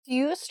Do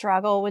you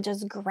struggle with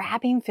just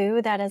grabbing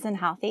food that isn't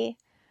healthy?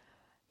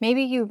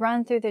 Maybe you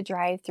run through the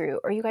drive-thru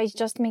or you guys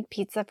just make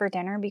pizza for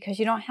dinner because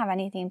you don't have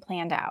anything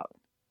planned out.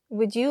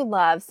 Would you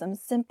love some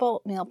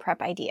simple meal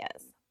prep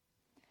ideas?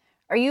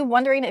 Are you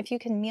wondering if you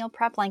can meal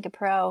prep like a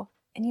pro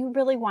and you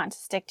really want to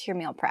stick to your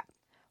meal prep?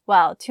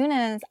 Well, tune in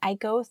as I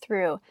go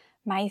through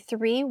my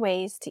 3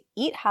 ways to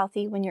eat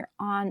healthy when you're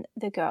on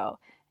the go.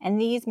 And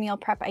these meal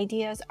prep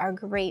ideas are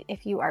great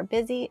if you are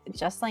busy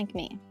just like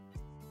me.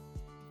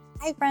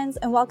 Hi friends,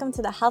 and welcome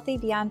to the Healthy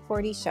Beyond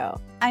 40 show.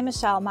 I'm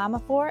Michelle, mom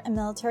of 4 and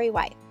military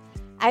wife.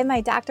 I have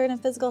my doctorate in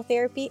physical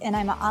therapy and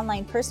I'm an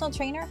online personal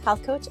trainer,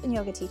 health coach, and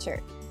yoga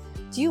teacher.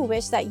 Do you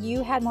wish that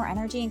you had more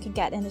energy and could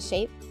get into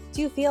shape?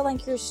 Do you feel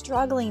like you're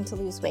struggling to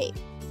lose weight?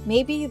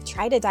 Maybe you've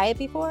tried a diet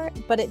before,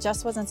 but it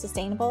just wasn't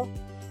sustainable,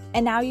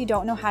 and now you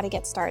don't know how to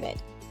get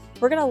started.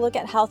 We're going to look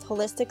at health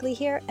holistically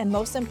here, and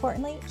most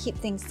importantly, keep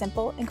things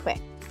simple and quick.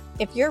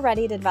 If you're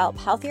ready to develop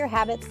healthier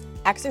habits,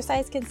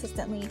 exercise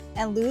consistently,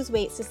 and lose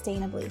weight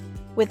sustainably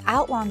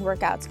without long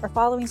workouts or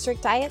following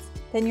strict diets,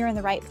 then you're in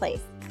the right place.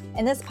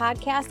 In this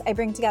podcast, I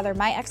bring together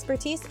my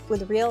expertise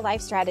with real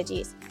life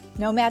strategies.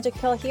 No magic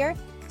pill here,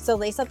 so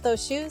lace up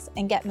those shoes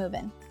and get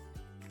moving.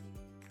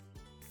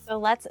 So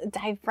let's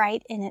dive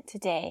right in it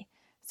today.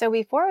 So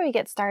before we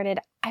get started,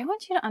 I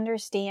want you to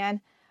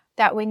understand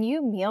that when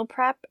you meal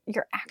prep,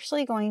 you're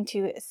actually going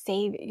to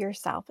save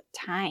yourself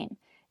time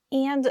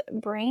and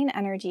brain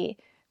energy.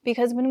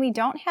 Because when we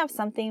don't have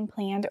something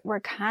planned, we're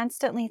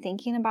constantly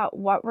thinking about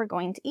what we're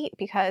going to eat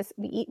because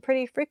we eat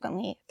pretty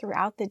frequently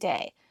throughout the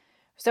day.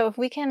 So if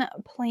we can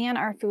plan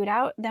our food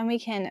out, then we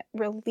can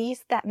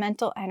release that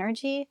mental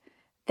energy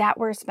that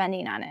we're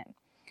spending on it.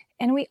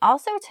 And we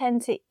also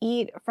tend to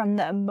eat from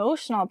the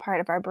emotional part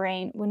of our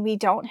brain when we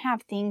don't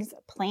have things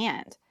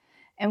planned.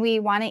 And we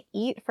want to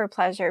eat for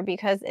pleasure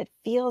because it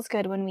feels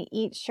good when we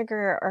eat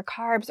sugar or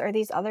carbs or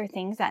these other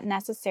things that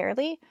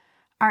necessarily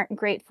aren't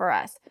great for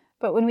us.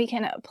 But when we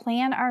can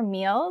plan our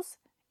meals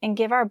and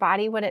give our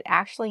body what it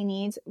actually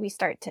needs, we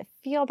start to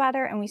feel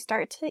better and we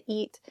start to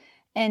eat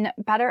in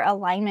better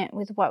alignment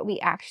with what we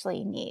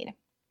actually need.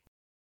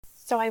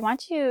 So I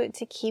want you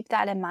to keep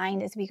that in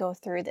mind as we go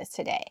through this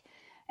today.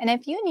 And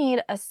if you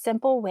need a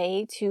simple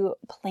way to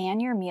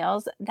plan your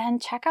meals, then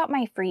check out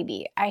my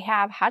freebie. I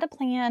have how to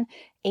plan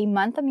a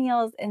month of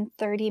meals in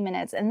 30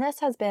 minutes. And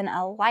this has been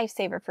a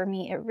lifesaver for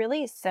me. It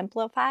really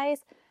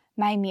simplifies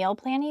my meal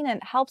planning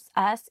and helps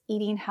us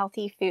eating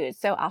healthy food.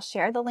 So I'll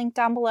share the link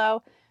down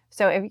below.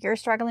 So if you're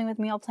struggling with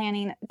meal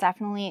planning,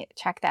 definitely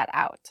check that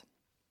out.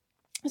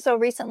 So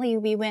recently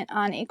we went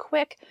on a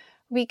quick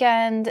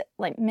weekend,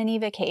 mini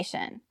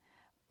vacation,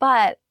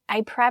 but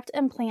I prepped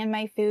and planned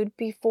my food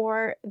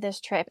before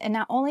this trip. And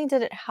not only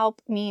did it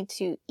help me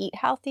to eat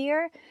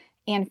healthier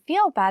and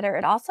feel better,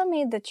 it also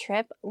made the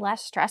trip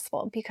less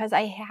stressful because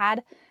I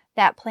had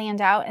that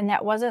planned out and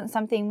that wasn't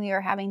something we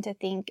were having to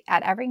think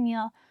at every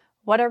meal.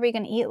 What are we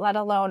going to eat, let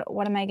alone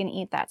what am I going to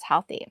eat that's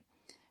healthy?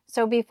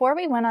 So before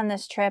we went on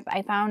this trip,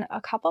 I found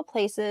a couple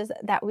places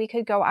that we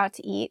could go out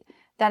to eat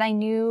that I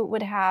knew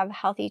would have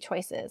healthy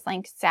choices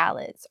like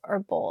salads or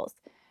bowls.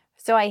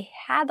 So I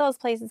had those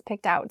places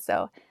picked out.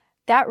 So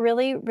that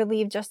really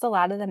relieved just a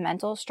lot of the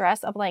mental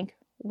stress of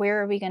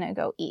where are we going to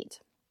go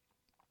eat?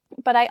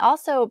 But I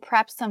also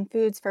prepped some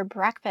foods for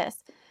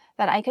breakfast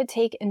that I could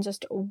take and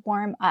just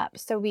warm up.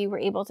 So we were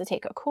able to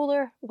take a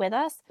cooler with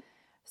us.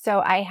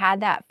 So I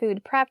had that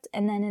food prepped,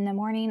 and then in the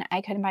morning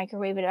I could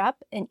microwave it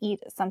up and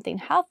eat something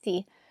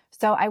healthy.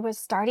 So I was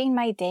starting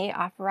my day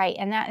off right,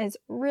 and that is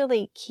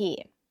really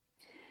key.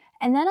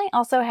 And then I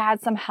also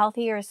had some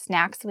healthier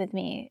snacks with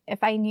me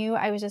if I knew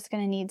I was just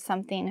going to need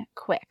something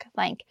quick,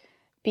 like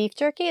beef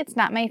jerky. It's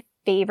not my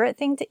favorite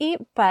thing to eat,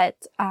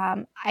 but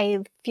I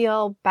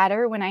feel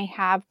better when I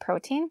have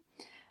protein,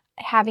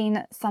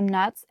 having some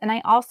nuts. And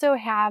I also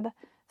have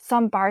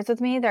some bars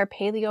with me. They're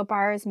paleo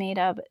bars made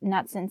of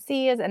nuts and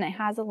seeds, and it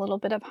has a little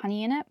bit of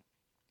honey in it.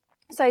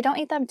 So I don't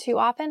eat them too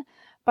often,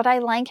 but I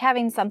like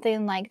having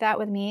something like that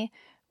with me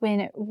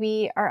when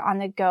we are on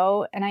the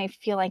go and I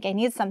feel like I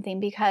need something,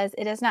 because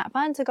it is not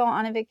fun to go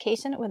on a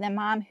vacation with a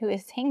mom who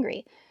is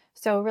hangry.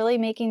 So really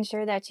making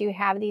sure that you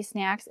have these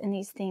snacks and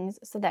these things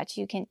so that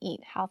you can eat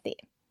healthy.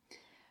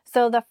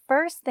 So the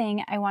first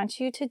thing I want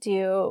you to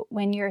do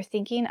when you're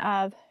thinking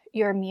of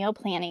your meal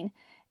planning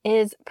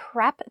is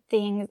prep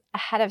things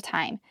ahead of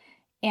time.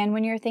 And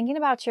when you're thinking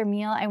about your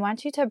meal, I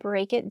want you to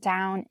break it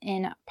down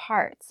in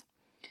parts.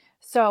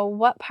 So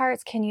what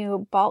parts can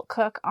you bulk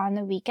cook on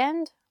the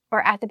weekend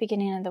or at the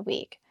beginning of the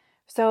week?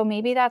 So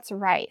maybe that's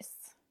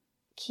rice,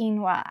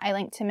 quinoa. I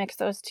like to mix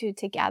those two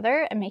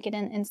together and make it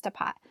in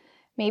Instapot.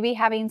 Maybe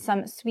having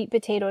some sweet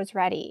potatoes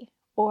ready,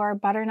 or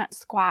butternut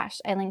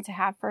squash I like to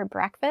have for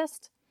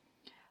breakfast,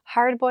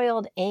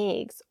 hard-boiled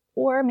eggs,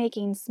 or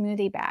making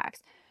smoothie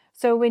bags.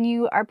 So when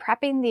you are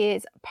prepping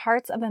these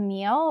parts of a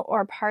meal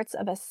or parts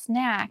of a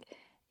snack,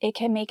 it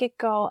can make it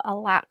go a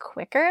lot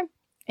quicker,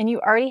 and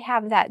you already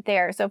have that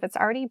there. So if it's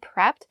already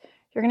prepped,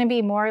 you're going to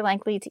be more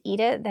likely to eat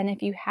it than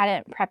if you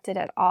hadn't prepped it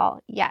at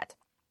all yet.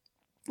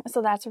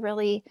 So that's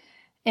really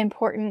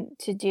important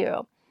to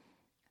do.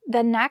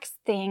 The next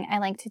thing I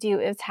like to do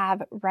is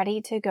have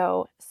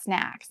ready-to-go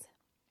snacks.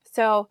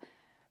 So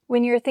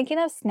when you're thinking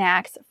of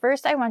snacks,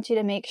 first I want you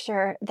to make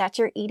sure that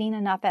you're eating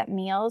enough at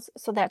meals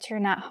so that you're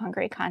not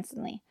hungry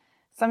constantly.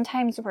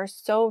 Sometimes we're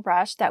so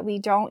rushed that we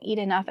don't eat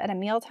enough at a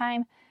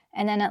mealtime,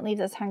 and then it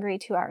leaves us hungry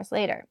 2 hours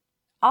later.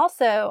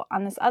 Also,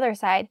 on this other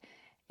side,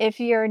 if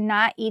you're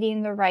not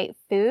eating the right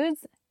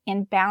foods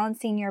and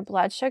balancing your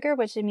blood sugar,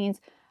 which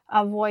means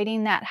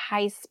avoiding that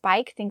high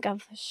spike, think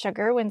of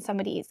sugar when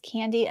somebody eats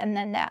candy, and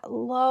then that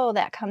low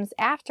that comes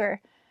after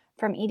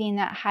from eating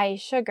that high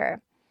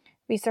sugar.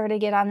 We sort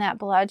of get on that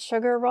blood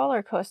sugar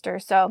roller coaster.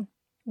 So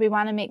we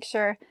want to make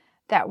sure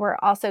that we're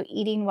also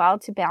eating well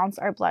to balance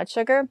our blood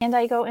sugar. And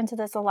I go into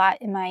this a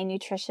lot in my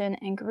nutrition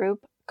and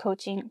group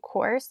coaching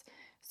course.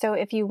 So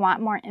if you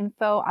want more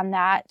info on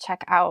that,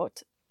 check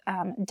out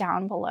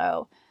down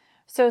below.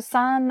 So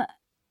some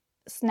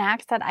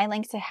snacks that I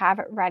like to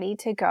have ready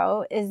to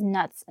go is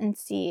nuts and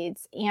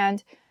seeds.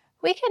 And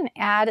we can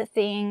add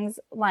things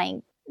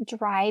like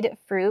dried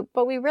fruit,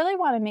 but we really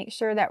want to make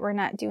sure that we're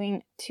not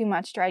doing too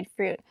much dried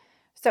fruit.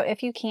 So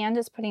if you can,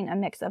 just putting a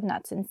mix of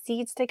nuts and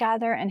seeds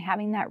together and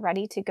having that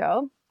ready to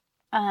go.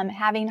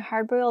 Having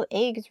hard-boiled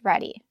eggs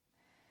ready.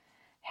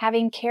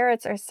 Having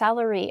carrots or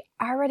celery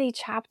already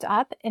chopped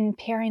up and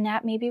pairing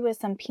that maybe with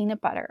some peanut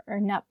butter or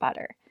nut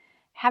butter.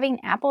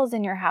 Having apples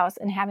in your house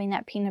and having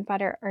that peanut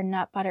butter or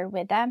nut butter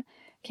with them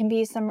can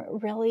be some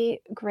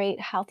really great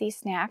healthy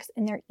snacks,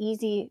 and they're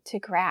easy to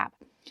grab.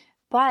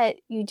 But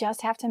you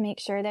just have to make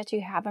sure that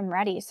you have them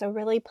ready. So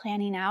really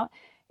planning out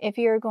if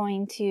you're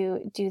going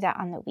to do that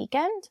on the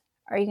weekend,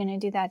 are you going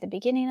to do that at the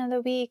beginning of the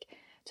week?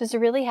 Just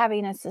really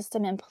having a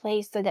system in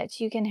place so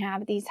that you can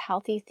have these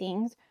healthy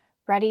things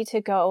ready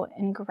to go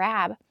and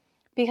grab.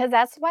 Because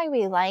that's why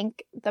we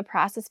like the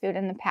processed food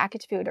and the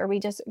packaged food, or we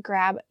just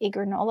grab a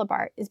granola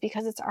bar, is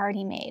because it's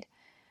already made.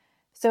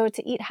 So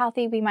to eat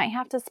healthy, we might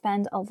have to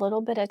spend a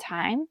little bit of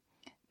time.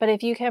 But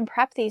if you can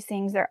prep these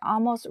things, they're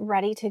almost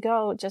ready to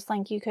go, just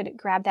like you could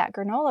grab that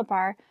granola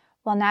bar.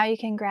 Well, now you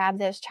can grab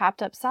this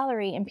chopped up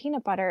celery and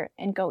peanut butter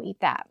and go eat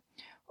that.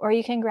 Or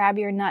you can grab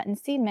your nut and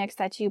seed mix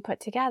that you put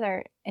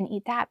together and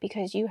eat that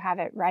because you have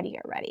it ready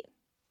already.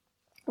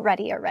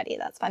 Ready already,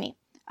 that's funny.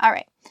 All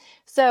right,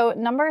 so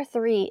number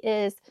 3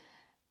 is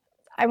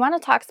I want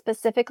to talk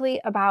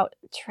specifically about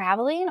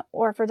traveling,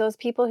 or for those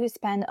people who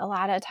spend a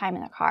lot of time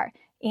in the car.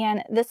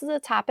 And this is a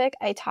topic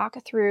I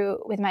talk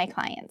through with my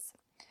clients.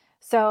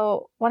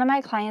 So one of my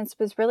clients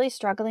was really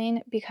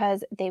struggling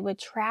because they would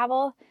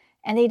travel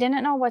and they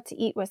didn't know what to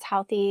eat was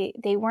healthy.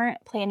 They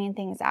weren't planning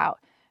things out.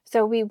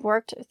 So we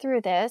worked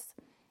through this.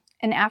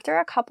 And after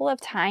a couple of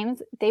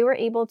times, they were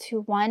able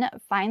to, one,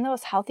 find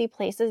those healthy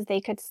places they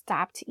could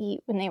stop to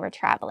eat when they were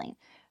traveling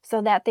so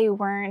that they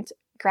weren't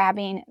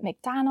grabbing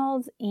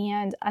McDonald's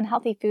and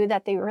unhealthy food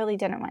that they really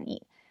didn't want to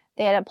eat.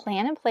 They had a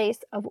plan in place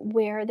of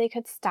where they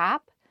could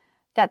stop,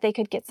 that they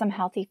could get some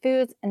healthy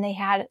foods, and they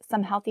had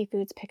some healthy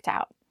foods picked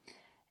out.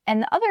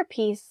 And the other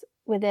piece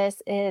with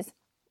this is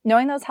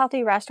knowing those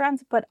healthy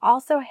restaurants, but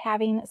also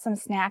having some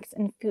snacks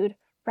and food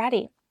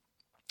ready.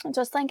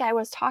 Just like I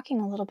was talking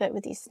a little bit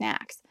with these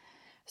snacks.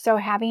 So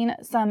having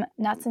some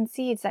nuts and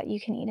seeds that you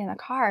can eat in the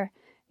car,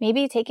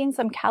 maybe taking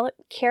some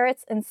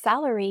carrots and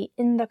celery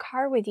in the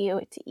car with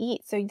you to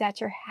eat so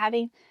that you're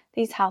having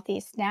these healthy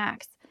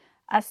snacks.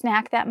 A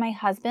snack that my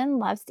husband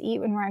loves to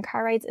eat when we're on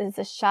car rides is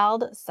the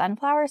shelled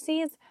sunflower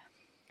seeds.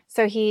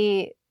 So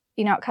it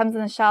comes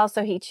in the shell,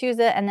 so he chews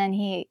it and then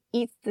he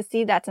eats the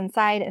seed that's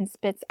inside and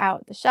spits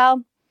out the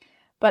shell.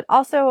 But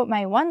also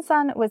my one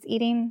son was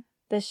eating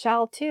the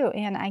shell too,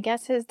 and I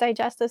guess his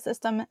digestive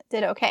system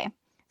did okay.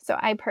 So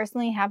I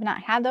personally have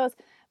not had those,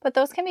 but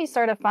those can be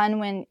sort of fun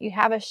when you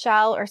have a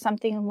shell or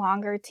something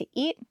longer to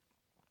eat.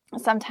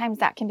 Sometimes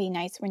that can be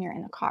nice when you're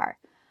in the car.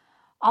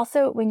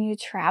 Also, when you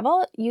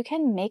travel, you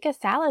can make a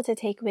salad to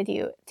take with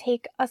you.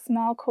 Take a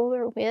small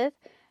cooler with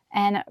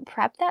and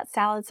prep that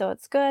salad so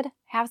it's good.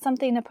 Have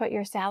something to put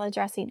your salad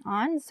dressing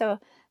on so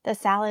the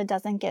salad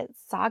doesn't get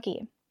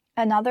soggy.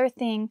 Another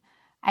thing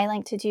I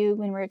like to do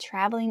when we're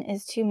traveling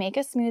is to make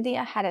a smoothie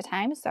ahead of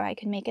time so I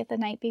can make it the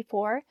night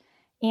before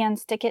and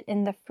stick it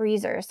in the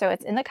freezer. So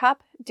it's in the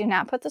cup. Do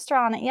not put the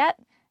straw in it yet.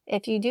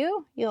 If you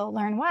do, you'll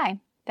learn why.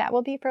 That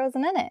will be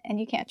frozen in it and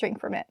you can't drink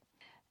from it.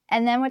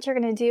 And then what you're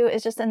going to do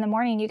is just in the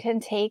morning, you can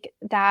take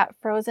that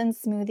frozen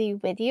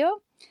smoothie with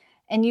you.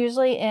 And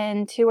usually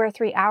in 2 or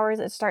 3 hours,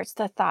 it starts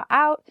to thaw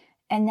out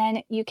and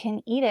then you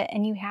can eat it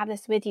and you have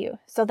this with you.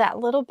 So that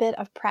little bit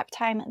of prep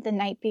time the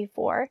night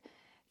before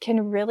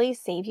can really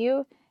save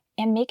you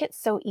and make it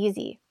so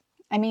easy.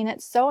 I mean,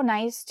 it's so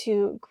nice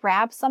to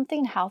grab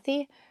something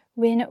healthy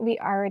when we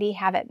already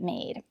have it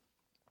made.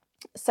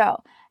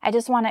 So I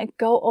just want to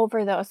go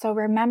over those. So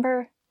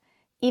remember,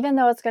 even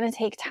though it's going to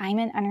take time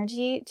and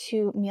energy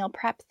to meal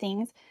prep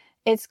things,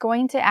 it's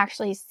going to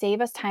actually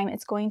save us time.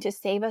 It's going to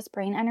save us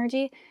brain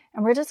energy.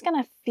 And we're just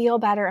going to feel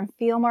better and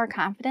feel more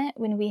confident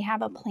when we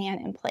have a plan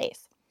in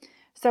place.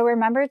 So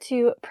remember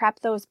to prep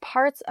those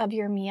parts of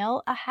your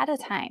meal ahead of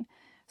time.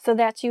 so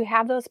that you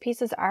have those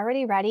pieces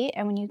already ready,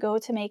 and when you go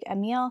to make a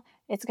meal,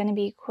 it's going to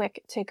be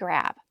quick to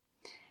grab.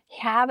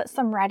 Have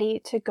some ready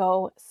to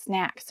go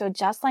snacks. So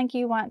just like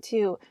you want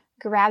to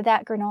grab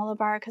that granola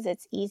bar because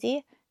it's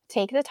easy,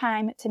 take the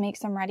time to make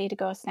some ready to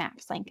go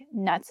snacks like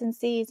nuts and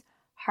seeds,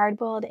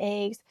 hard-boiled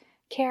eggs,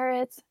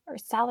 carrots, or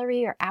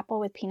celery or apple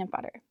with peanut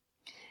butter.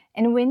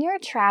 And when you're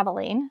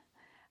traveling,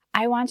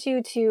 I want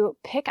you to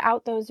pick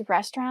out those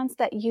restaurants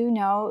that you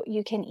know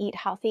you can eat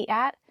healthy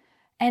at,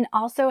 and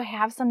also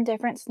have some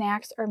different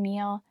snacks or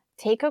meal.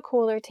 Take a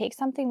cooler, take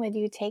something with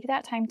you, take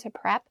that time to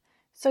prep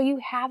so you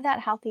have that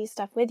healthy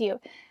stuff with you.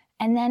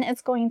 And then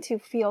it's going to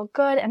feel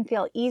good and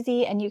feel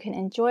easy, and you can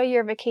enjoy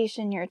your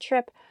vacation, your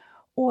trip,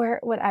 or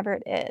whatever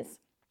it is.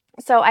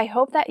 So I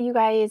hope that you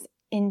guys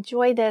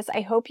enjoy this.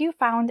 I hope you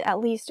found at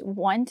least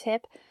one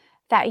tip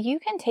that you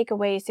can take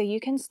away so you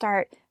can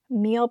start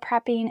meal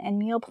prepping and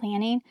meal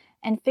planning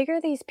and figure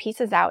these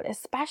pieces out,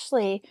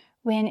 especially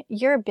when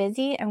you're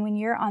busy and when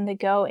you're on the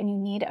go and you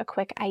need a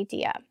quick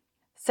idea.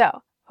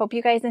 So, hope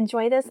you guys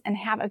enjoy this and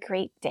have a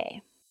great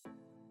day.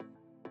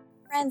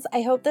 Friends,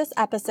 I hope this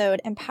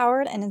episode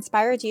empowered and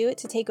inspired you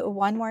to take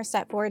one more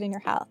step forward in your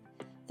health.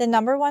 The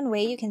number one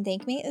way you can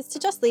thank me is to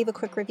just leave a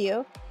quick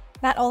review.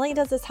 Not only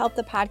does this help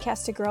the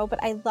podcast to grow,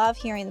 but I love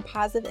hearing the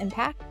positive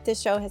impact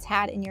this show has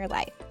had in your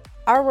life.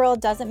 Our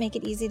world doesn't make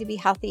it easy to be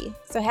healthy,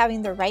 so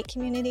having the right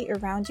community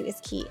around you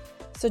is key.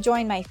 So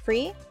join my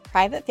free,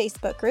 private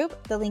Facebook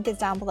group. The link is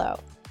down below.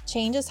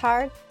 Change is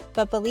hard,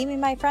 but believe me,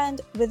 my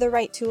friend, with the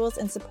right tools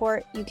and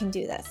support, you can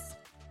do this.